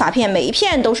到我的发片每一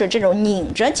片都是这种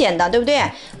拧着剪的，对不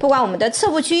对？不管我们的侧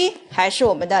部区还是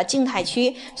我们的静态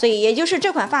区，所以也就是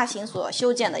这款发型所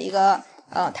修剪的一个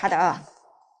它的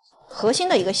核心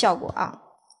的一个效果啊。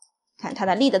看它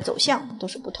的力的走向都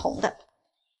是不同的。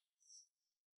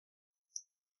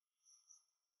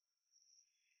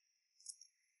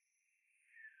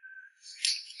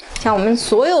像我们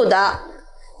所有的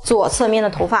左侧面的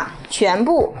头发全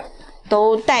部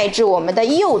都带至我们的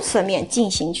右侧面进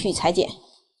行去裁剪，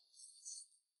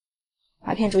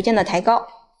发片逐渐的抬高。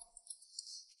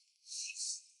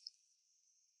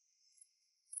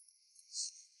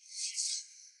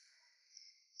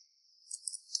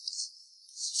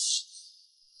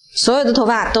所有的头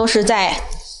发都是在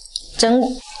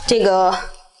这个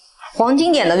黄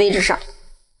金点的位置上，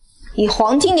以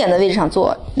黄金点的位置上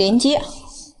做连接。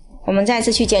我们再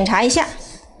次去检查一下，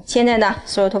现在呢，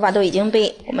所有头发都已经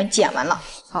被我们剪完了。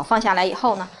好，放下来以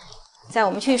后呢，在我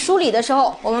们去梳理的时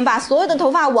候，我们把所有的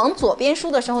头发往左边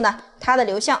梳的时候呢，它的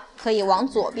流向可以往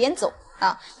左边走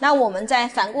啊。那我们再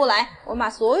反过来，我们把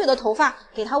所有的头发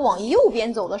给它往右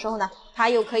边走的时候呢，它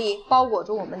又可以包裹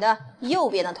住我们的右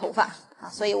边的头发啊。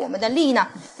所以我们的力呢，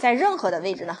在任何的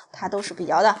位置呢，它都是比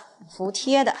较的服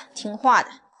帖的、听话的，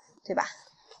对吧？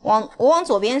我往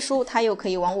左边梳，它又可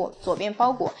以往我左边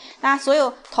包裹。那所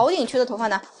有头顶区的头发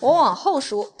呢，我往后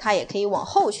梳，它也可以往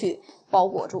后去包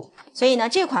裹住。所以呢，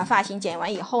这款发型剪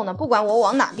完以后呢，不管我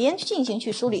往哪边进行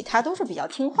去梳理，它都是比较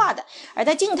听话的。而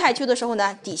在静态区的时候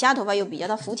呢，底下头发又比较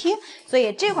的服帖，所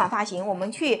以这款发型我们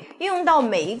去运用到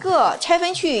每一个拆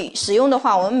分去使用的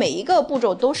话，我们每一个步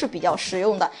骤都是比较实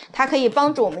用的。它可以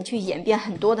帮助我们去演变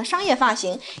很多的商业发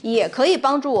型，也可以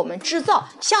帮助我们制造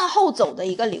向后走的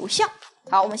一个流向。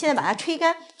好，我们现在把它吹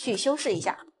干，去修饰一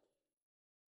下。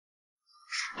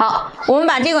好，我们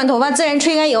把这款头发自然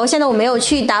吹干以后，现在我没有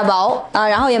去打薄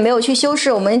然后也没有去修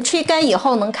饰。我们吹干以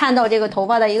后能看到这个头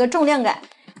发的一个重量感，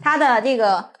它的这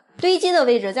个堆积的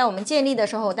位置，在我们建立的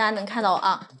时候，大家能看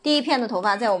到第一片的头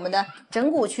发在我们的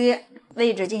枕骨区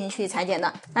位置进行去裁剪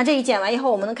的。那这一剪完以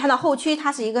后，我们能看到后区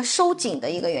它是一个收紧的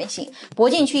一个圆形，脖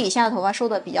颈区以下的头发收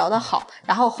的比较的好，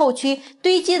然后后区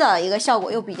堆积的一个效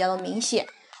果又比较的明显。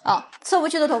侧部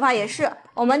区的头发也是，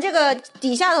我们这个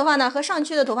底下的头发呢和上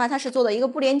区的头发它是做的一个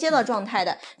不连接的状态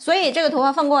的，所以这个头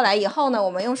发放过来以后呢，我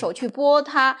们用手去拨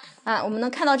它我们能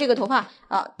看到这个头发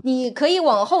你可以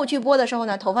往后去拨的时候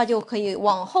呢，头发就可以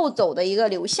往后走的一个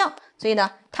流向，所以呢，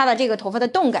它的这个头发的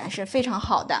动感是非常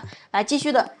好的。来，继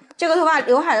续的。这个头发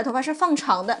刘海的头发是放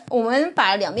长的，我们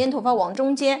把两边头发往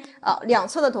中间两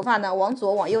侧的头发呢往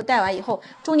左往右带完以后，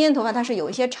中间的头发它是有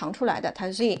一些长出来的，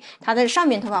所以它的上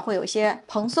面头发会有一些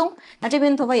蓬松。那这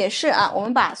边的头发也是我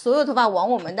们把所有头发往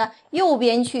我们的右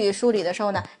边去梳理的时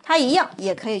候呢，它一样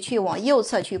也可以去往右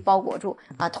侧去包裹住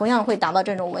同样会达到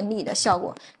这种纹理的效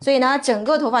果。所以呢，整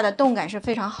个头发的动感是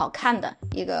非常好看的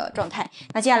一个状态。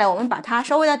那接下来我们把它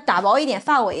稍微的打薄一点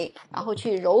发尾，然后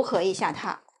去柔和一下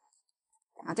它。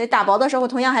在打薄的时候，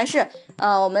同样还是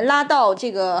我们拉到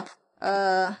这个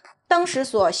当时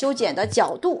所修剪的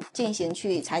角度进行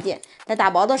去裁剪。在打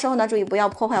薄的时候呢，注意不要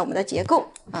破坏我们的结构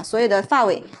所有的发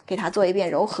尾给它做一遍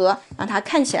柔和，让它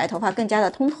看起来头发更加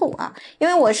的通透因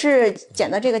为我是剪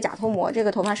的这个假头膜，这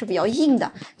个头发是比较硬的，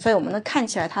所以我们能看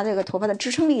起来它这个头发的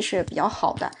支撑力是比较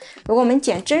好的。如果我们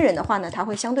剪真人的话呢，它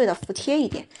会相对的服帖一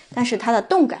点，但是它的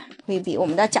动感会比我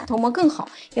们的假头膜更好，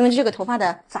因为这个头发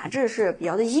的发质是比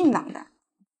较的硬朗的。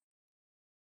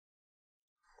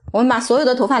我们把所有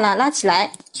的头发呢拉起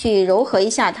来，去柔和一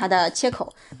下它的切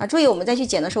口注意我们再去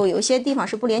剪的时候，有一些地方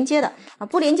是不连接的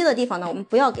不连接的地方呢，我们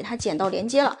不要给它剪到连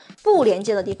接了，不连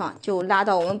接的地方就拉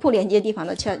到我们不连接地方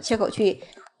的切口去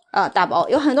打薄。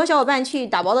有很多小伙伴去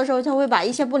打薄的时候，他会把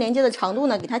一些不连接的长度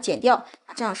呢给它剪掉，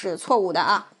这样是错误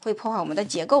的会破坏我们的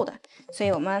结构的。所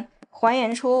以我们还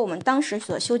原出我们当时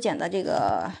所修剪的这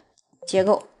个结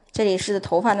构。这里是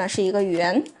头发呢是一个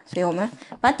圆，所以我们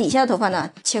把底下的头发呢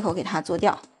切口给它做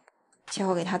掉，切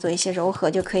口给它做一些柔和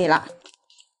就可以了。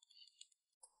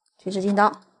垂直进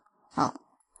刀，好，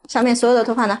上面所有的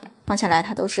头发呢放下来，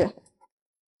它都是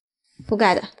覆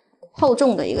盖的厚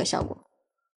重的一个效果。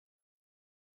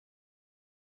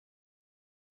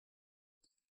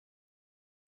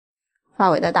发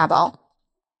尾的打薄。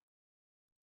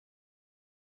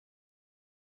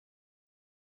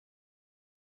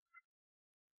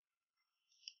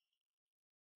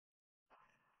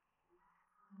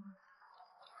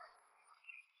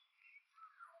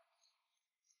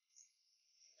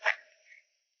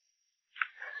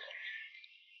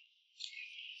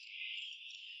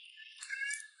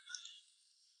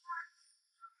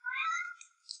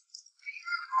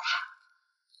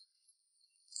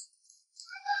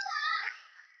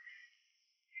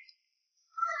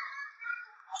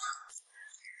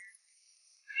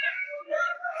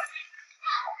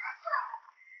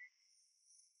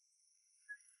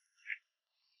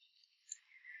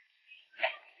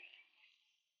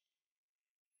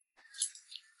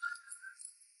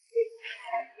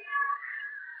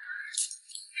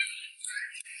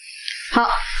好，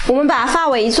我们把发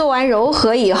尾做完柔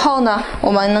和以后呢，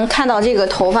我们能看到这个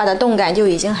头发的动感就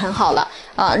已经很好了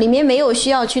里面没有需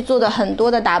要去做的很多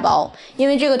的打薄，因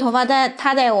为这个头发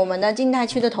它在我们的静态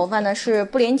区的头发呢是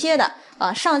不连接的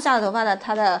上下的头发呢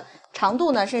它的长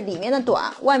度呢是里面的短，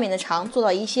外面的长，做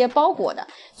到一些包裹的，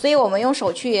所以我们用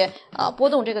手去拨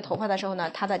动这个头发的时候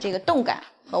呢，它的这个动感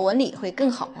和纹理会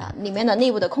更好里面的内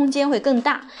部的空间会更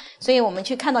大，所以我们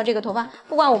去看到这个头发，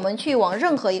不管我们去往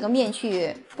任何一个面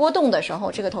去拨动的时候，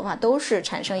这个头发都是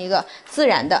产生一个自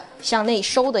然的向内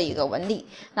收的一个纹理。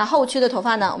那后区的头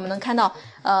发呢，我们能看到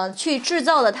去制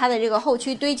造的它的这个后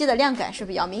区堆积的量感是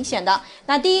比较明显的。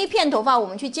那第一片头发我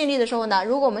们去建立的时候呢，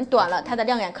如果我们短了，它的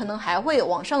量感可能还会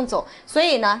往上走，所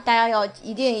以呢，大家要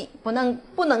一定不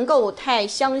能够太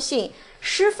相信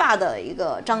湿发的一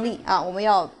个张力我们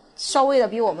要稍微的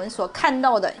比我们所看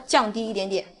到的降低一点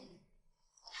点。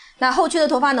那后区的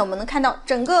头发呢，我们能看到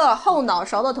整个后脑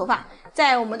勺的头发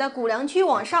在我们的骨梁区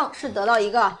往上是得到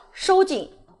一个收紧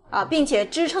并且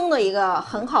支撑的一个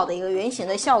很好的一个圆形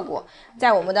的效果，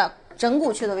在我们的枕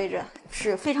骨区的位置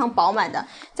是非常饱满的，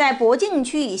在脖颈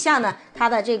区以下呢，它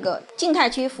的这个静态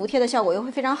区服帖的效果又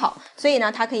会非常好，所以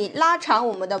呢，它可以拉长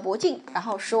我们的脖颈，然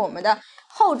后使我们的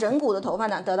后枕骨的头发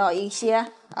呢得到一些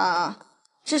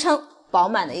支撑饱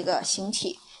满的一个形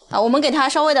体。我们给它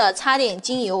稍微的擦点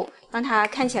精油，让它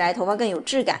看起来头发更有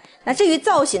质感。那至于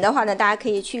造型的话呢，大家可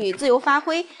以去自由发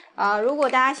挥如果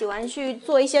大家喜欢去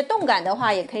做一些动感的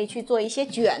话，也可以去做一些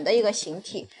卷的一个形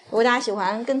体。如果大家喜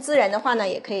欢更自然的话呢，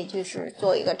也可以就是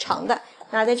做一个长的。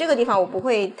那在这个地方我不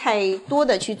会太多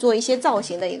的去做一些造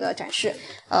型的一个展示，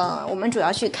我们主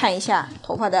要去看一下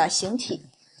头发的形体。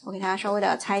我给它稍微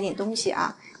的擦一点东西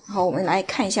然后我们来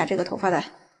看一下这个头发的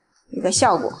一个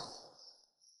效果。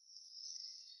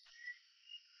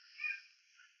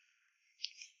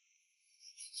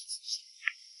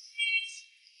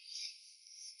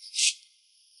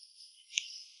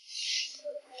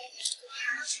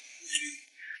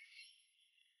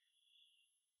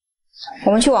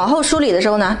我们去往后梳理的时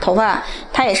候呢，头发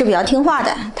它也是比较听话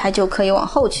的，它就可以往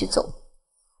后去走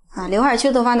刘海区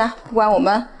的头发呢，不管我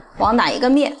们往哪一个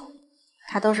面，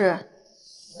它都是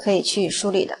可以去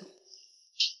梳理的。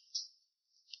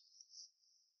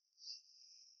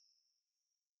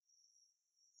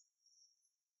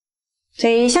所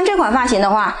以像这款发型的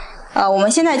话我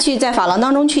们现在去在发廊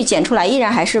当中去剪出来，依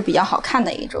然还是比较好看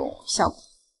的一种效果。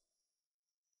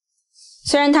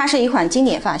虽然它是一款经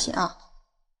典发型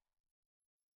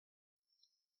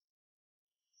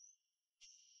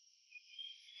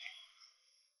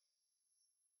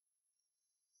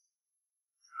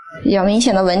比较明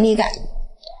显的纹理感。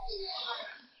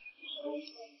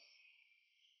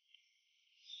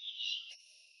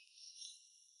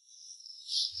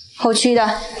后区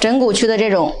的枕骨区的这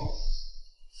种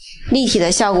立体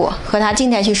的效果和它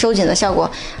静态去收紧的效果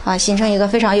形成一个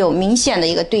非常有明显的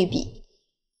一个对比。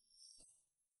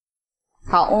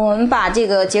好，我们把这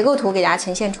个结构图给大家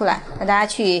呈现出来，让大家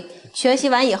去学习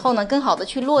完以后呢，更好的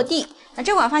去落地。那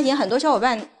这款发型很多小伙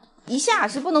伴一下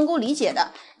是不能够理解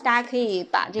的，大家可以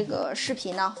把这个视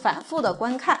频呢反复的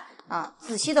观看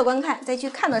仔细的观看，再去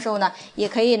看的时候呢，也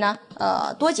可以呢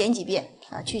多剪几遍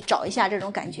去找一下这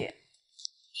种感觉。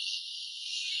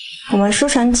我们梳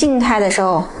成静态的时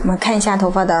候，我们看一下头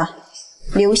发的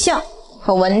流向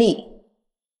和纹理。